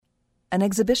An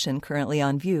exhibition currently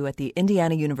on view at the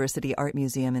Indiana University Art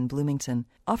Museum in Bloomington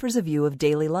offers a view of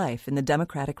daily life in the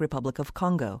Democratic Republic of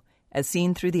Congo, as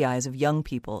seen through the eyes of young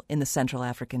people in the Central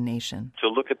African nation. To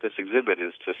look at this exhibit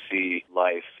is to see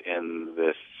life in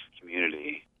this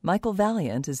community. Michael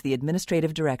Valiant is the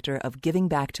administrative director of Giving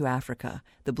Back to Africa,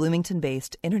 the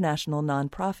Bloomington-based international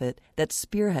nonprofit that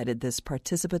spearheaded this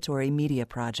participatory media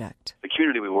project. The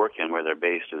community we work in, where they're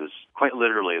based, is quite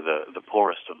literally the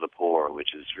poorest of the poor,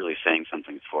 which is really saying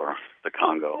something for the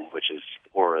Congo, which is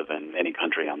poorer than any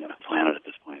country on the planet at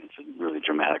this point. It's a really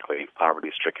dramatically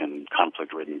poverty-stricken,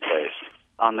 conflict-ridden place.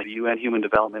 On the UN Human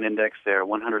Development Index, they're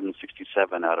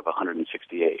 167 out of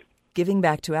 168. Giving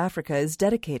Back to Africa is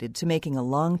dedicated to making a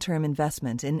long-term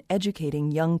investment in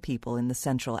educating young people in the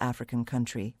Central African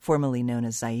country, formerly known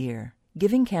as Zaire.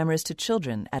 Giving cameras to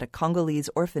children at a Congolese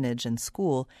orphanage and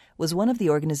school was one of the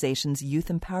organization's youth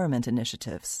empowerment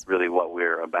initiatives. Really what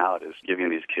we're about is giving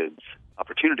these kids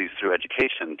opportunities through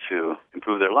education to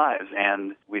improve their lives,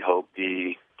 and we hope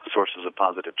be sources of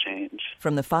positive change.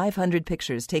 From the 500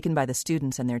 pictures taken by the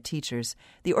students and their teachers,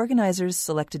 the organizers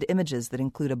selected images that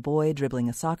include a boy dribbling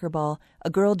a soccer ball, a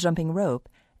girl jumping rope,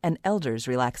 and elders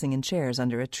relaxing in chairs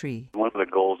under a tree. One of the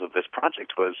goals of this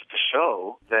project was to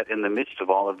show that in the midst of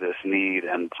all of this need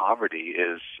and poverty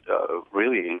is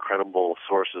really incredible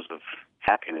sources of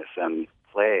happiness and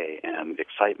play and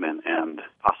excitement and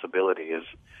possibilities.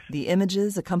 The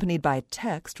images, accompanied by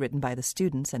text written by the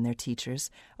students and their teachers,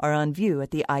 are on view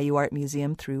at the IU Art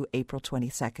Museum through April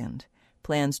 22nd.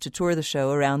 Plans to tour the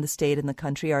show around the state and the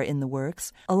country are in the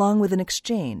works, along with an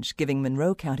exchange giving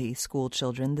Monroe County school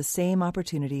children the same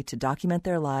opportunity to document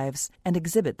their lives and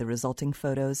exhibit the resulting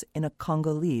photos in a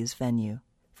Congolese venue.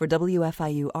 For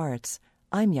WFIU Arts,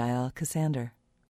 I'm Yael Cassander.